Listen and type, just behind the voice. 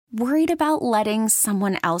Worried about letting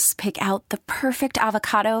someone else pick out the perfect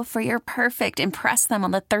avocado for your perfect impress them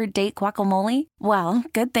on the third date guacamole? Well,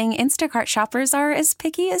 good thing Instacart shoppers are as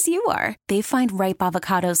picky as you are. They find ripe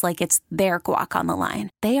avocados like it's their guac on the line.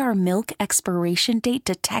 They are milk expiration date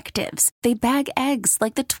detectives. They bag eggs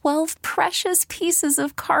like the 12 precious pieces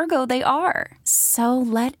of cargo they are. So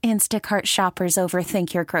let Instacart shoppers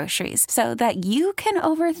overthink your groceries so that you can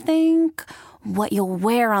overthink what you'll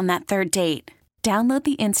wear on that third date. Download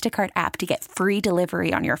the Instacart app to get free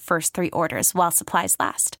delivery on your first 3 orders while supplies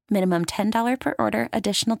last. Minimum $10 per order.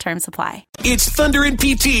 Additional terms apply. It's Thunder and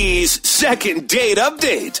PT's second date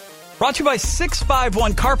update. Brought to you by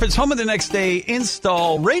 651 Carpets, home of the next day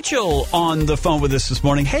install. Rachel on the phone with us this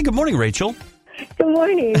morning. Hey, good morning, Rachel. Good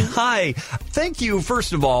morning. Hi. Thank you,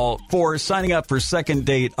 first of all, for signing up for Second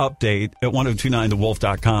Date Update at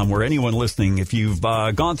 1029thewolf.com, where anyone listening, if you've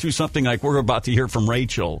gone through something like we're about to hear from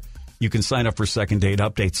Rachel, you can sign up for Second Date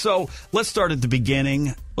Update. So let's start at the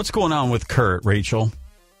beginning. What's going on with Kurt, Rachel?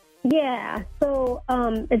 Yeah, so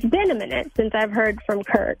it's been a minute since I've heard from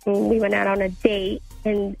Kurt. And we went out on a date,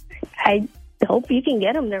 and I hope you can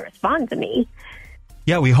get him to respond to me.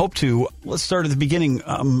 Yeah, we hope to. Let's start at the beginning.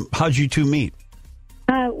 How'd you two meet?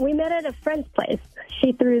 We met at a friend's place.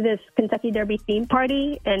 She threw this Kentucky Derby theme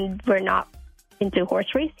party, and we're not into horse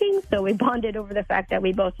racing, so we bonded over the fact that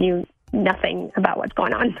we both knew nothing about what's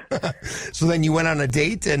going on. So then you went on a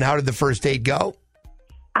date, and how did the first date go?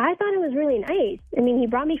 I thought it was really nice. I mean, he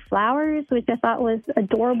brought me flowers, which I thought was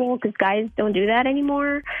adorable because guys don't do that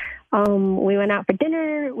anymore. We went out for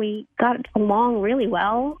dinner. We got along really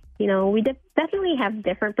well. You know, we definitely have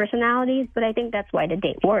different personalities, but I think that's why the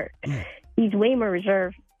date worked. He's way more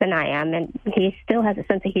reserved than I am, and he still has a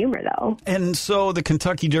sense of humor, though. And so the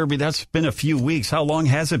Kentucky Derby, that's been a few weeks. How long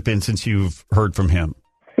has it been since you've heard from him?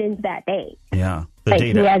 Since that date. Yeah.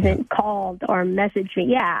 He hasn't called or messaged me.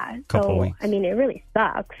 Yeah. Couple weeks. I mean, it really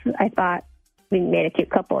sucks. I thought we made a cute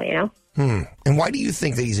couple, you know? And why do you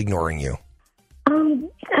think that he's ignoring you?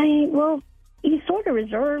 Well, he's sort of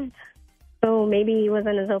reserved, so maybe he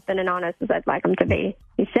wasn't as open and honest as I'd like him to be.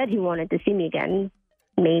 He said he wanted to see me again.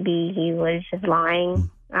 Maybe he was just lying.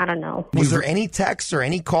 I don't know. Was there any texts or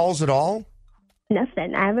any calls at all?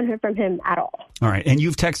 Nothing. I haven't heard from him at all. All right. And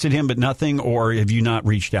you've texted him, but nothing, or have you not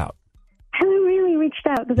reached out? I haven't really reached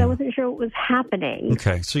out because I wasn't sure what was happening.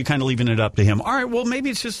 Okay. So you're kind of leaving it up to him. All right. Well, maybe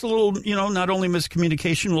it's just a little, not only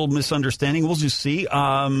miscommunication, a little misunderstanding. We'll just see.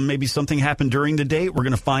 Maybe something happened during the date. We're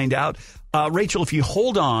going to find out. Rachel, if you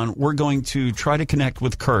hold on, we're going to try to connect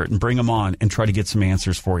with Kurt and bring him on and try to get some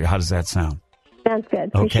answers for you. How does that sound? Sounds good.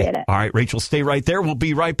 Appreciate it. All right, Rachel, stay right there. We'll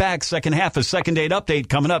be right back. Second half of Second Date Update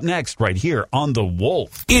coming up next right here on The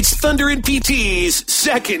Wolf. It's Thunder and PT's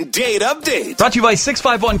second date update. Brought to you by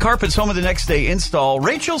 651 Carpets, home of the next day install.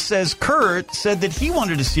 Rachel says Kurt said that he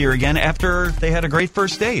wanted to see her again after they had a great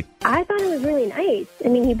first date. I thought it was really nice. I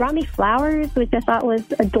mean, he brought me flowers, which I thought was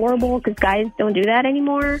adorable because guys don't do that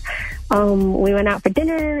anymore. We went out for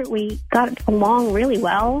dinner. We got along really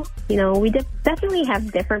well. You know, we definitely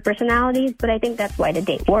have different personalities, but I think that's why the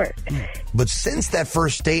date worked. But since that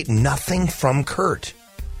first date, nothing from Kurt.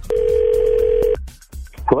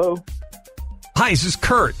 Hello? Hi, is this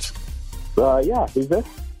Kurt? Yeah, who's this?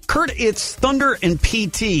 Kurt, it's Thunder and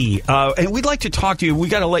PT, and we'd like to talk to you. We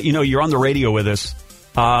got to let you know you're on the radio with us,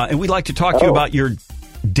 and we'd like to talk to you about your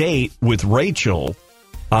date with Rachel,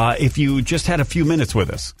 if you just had a few minutes with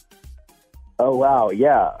us. Oh, wow,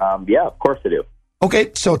 yeah. Yeah, of course I do.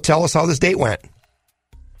 Okay, so tell us how this date went.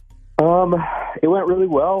 It went really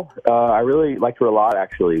well. I really liked her a lot,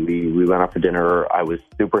 actually. We went out for dinner. I was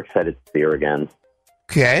super excited to see her again.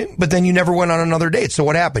 Okay, but then you never went on another date, so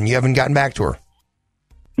what happened? You haven't gotten back to her.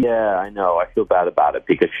 Yeah, I know. I feel bad about it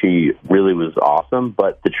because she really was awesome.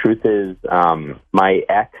 But the truth is, my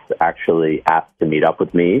ex actually asked to meet up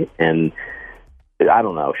with me, and I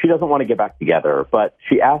don't know. She doesn't want to get back together, but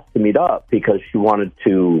she asked to meet up because she wanted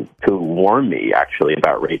to warn me, actually,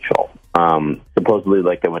 about Rachel. Supposedly,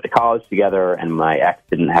 they went to college together, and my ex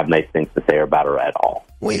didn't have nice things to say about her at all.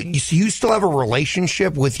 Wait, so you still have a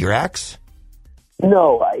relationship with your ex?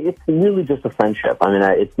 No, it's really just a friendship. I mean,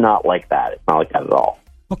 it's not like that. It's not like that at all.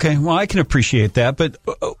 Okay, well, I can appreciate that, but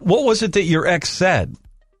what was it that your ex said?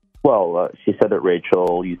 Well, she said that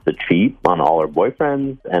Rachel used to cheat on all her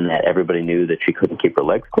boyfriends and that everybody knew that she couldn't keep her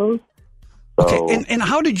legs closed. So, okay, and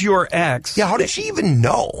how did your ex... Yeah, how did she even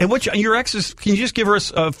know? And what your ex is... Can you just give her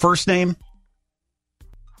a first name?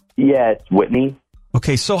 Yeah, it's Whitney.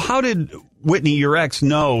 Okay, so how did Whitney, your ex,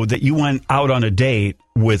 know that you went out on a date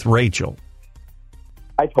with Rachel?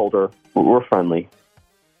 I told her. We're friendly.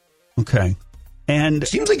 Okay. And it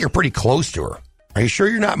seems like you're pretty close to her. Are you sure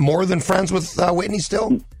you're not more than friends with Whitney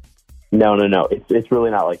still? No. It's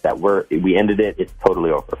really not like that. We ended it. It's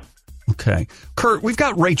totally over. Okay. Kurt, we've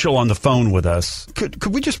got Rachel on the phone with us. Could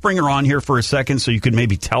we just bring her on here for a second so you could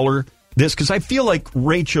maybe tell her this? Because I feel like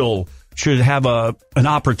Rachel should have an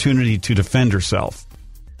opportunity to defend herself.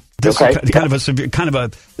 This is kind of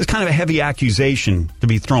a heavy accusation to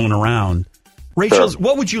be thrown around. Rachel, Sure.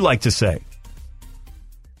 What would you like to say?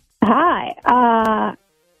 Hi.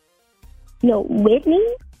 Whitney,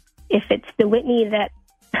 if it's the Whitney that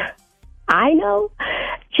I know,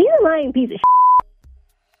 she's a lying piece of shit.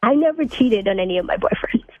 I never cheated on any of my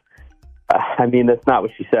boyfriends. I mean, that's not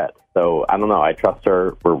what she said. So I don't know. I trust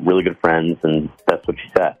her. We're really good friends, and that's what she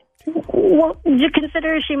said. Well, do you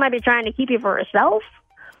consider she might be trying to keep you for herself?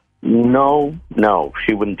 No,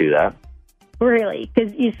 she wouldn't do that. Really?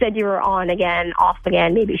 Because you said you were on again, off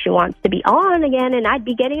again. Maybe she wants to be on again, and I'd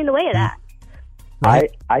be getting in the way of that.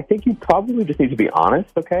 Right. I think you probably just need to be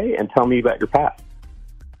honest, okay, and tell me about your past.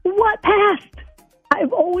 What past?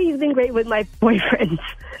 I've always been great with my boyfriends.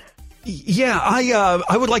 Yeah,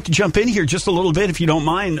 I would like to jump in here just a little bit, if you don't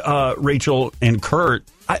mind, Rachel and Kurt.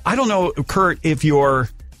 I don't know, Kurt, if your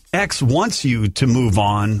ex wants you to move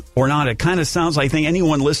on or not. It kind of sounds like, I think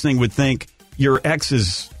anyone listening would think your ex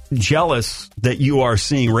is jealous that you are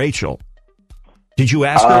seeing Rachel. Did you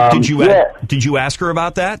ask her? Did you ask her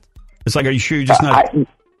about that? It's like, are you sure you're just not?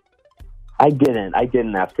 I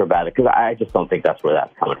didn't ask her about it because I just don't think that's where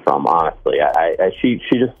that's coming from. Honestly, she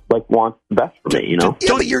just like wants the best for me, you know.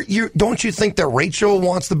 Yeah, but don't you think that Rachel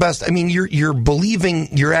wants the best? I mean, you're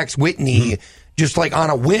believing your ex Whitney just like on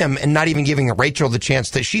a whim and not even giving Rachel the chance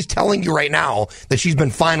to. She's telling you right now that she's been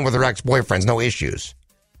fine with her ex boyfriends, no issues.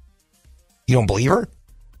 You don't believe her?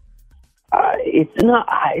 It's not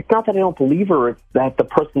that I don't believe her. It's that the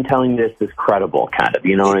person telling this is credible, kind of.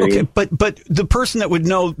 You know what I mean? But the person that would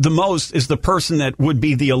know the most is the person that would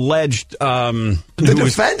be the alleged the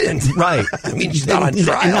defendant, right? I mean, she's not on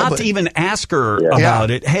trial. And not to even ask her about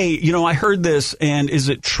it. Hey, I heard this, and is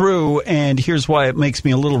it true? And here's why it makes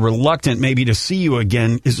me a little reluctant, maybe, to see you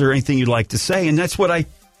again. Is there anything you'd like to say? And that's what I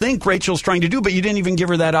think Rachel's trying to do, but you didn't even give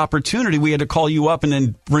her that opportunity. We had to call you up and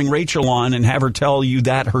then bring Rachel on and have her tell you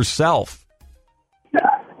that herself.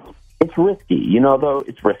 It's risky, though.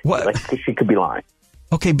 It's risky. What? Like, 'cause she could be lying.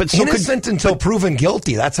 Okay, but innocent until proven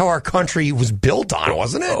guilty. That's how our country was built on,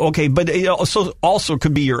 wasn't it? Okay, but it also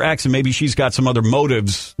could be your ex, and maybe she's got some other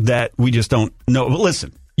motives that we just don't know. But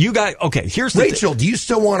listen, here's the Rachel, do you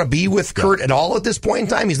still want to be with Kurt at all at this point in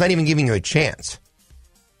time? He's not even giving you a chance.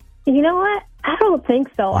 You know what? I don't think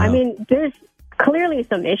so. No. I mean, there's clearly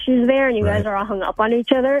some issues there, and you guys are all hung up on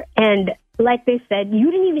each other. And like they said, you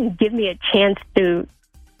didn't even give me a chance to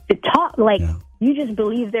talk. Like, you just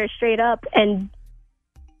believed there straight up and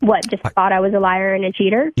just thought I was a liar and a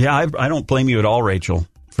cheater? Yeah, I don't blame you at all, Rachel,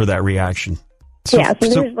 for that reaction. So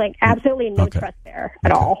there's absolutely no trust there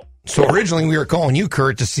at all. So originally we were calling you,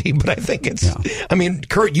 Kurt, to see, but I think I mean,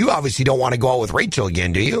 Kurt, you obviously don't want to go out with Rachel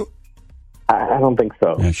again, do you? I don't think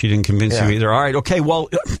so. Yeah, she didn't convince you either. All right, okay, well,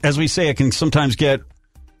 as we say, it can sometimes get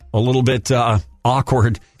a little bit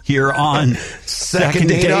awkward here on Second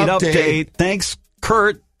Date Update. Thanks,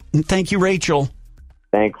 Kurt. And thank you, Rachel.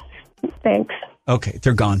 Thanks. Okay,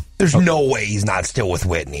 they're gone. There's no way he's not still with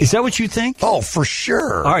Whitney. Is that what you think? Oh, for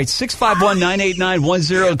sure. All right,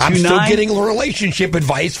 651-989-1029. I'm still getting relationship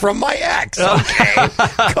advice from my ex. Okay,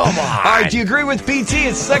 come on. All right, do you agree with PT?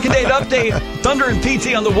 It's Second Date Update. Thunder and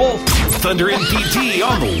PT on the Wolf. Thunder and PT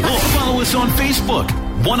on the Wolf. Follow us on Facebook,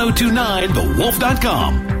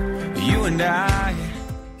 1029thewolf.com. You and I.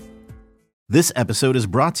 This episode is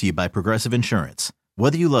brought to you by Progressive Insurance.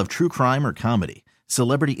 Whether you love true crime or comedy,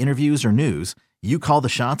 celebrity interviews or news, you call the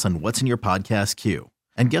shots on what's in your podcast queue.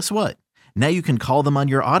 And guess what? Now you can call them on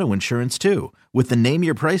your auto insurance too with the Name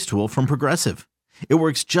Your Price tool from Progressive. It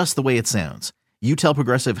works just the way it sounds. You tell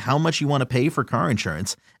Progressive how much you want to pay for car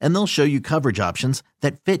insurance, and they'll show you coverage options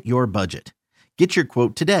that fit your budget. Get your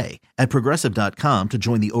quote today at Progressive.com to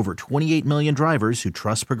join the over 28 million drivers who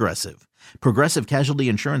trust Progressive. Progressive Casualty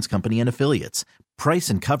Insurance Company and Affiliates. Price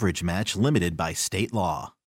and coverage match limited by state law.